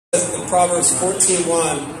In Proverbs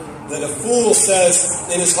 14:1 that a fool says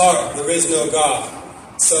in his heart, there is no God.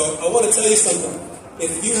 So I want to tell you something.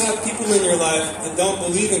 If you have people in your life that don't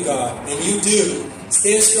believe in God, and you do,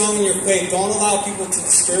 stand strong in your faith. Don't allow people to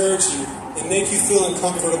discourage you and make you feel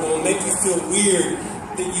uncomfortable and make you feel weird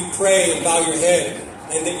that you pray and bow your head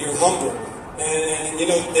and that you're humble. And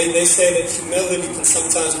you know, they say that humility can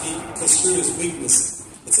sometimes be construed as weakness.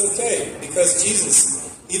 It's okay, because Jesus,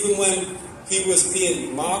 even when he was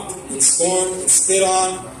being mocked and scorned and spit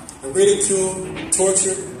on and ridiculed,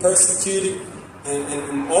 tortured, persecuted,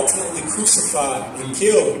 and ultimately crucified and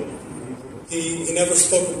killed, he never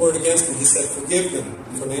spoke a word against them. He said, forgive them,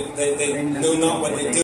 for they know not what they do.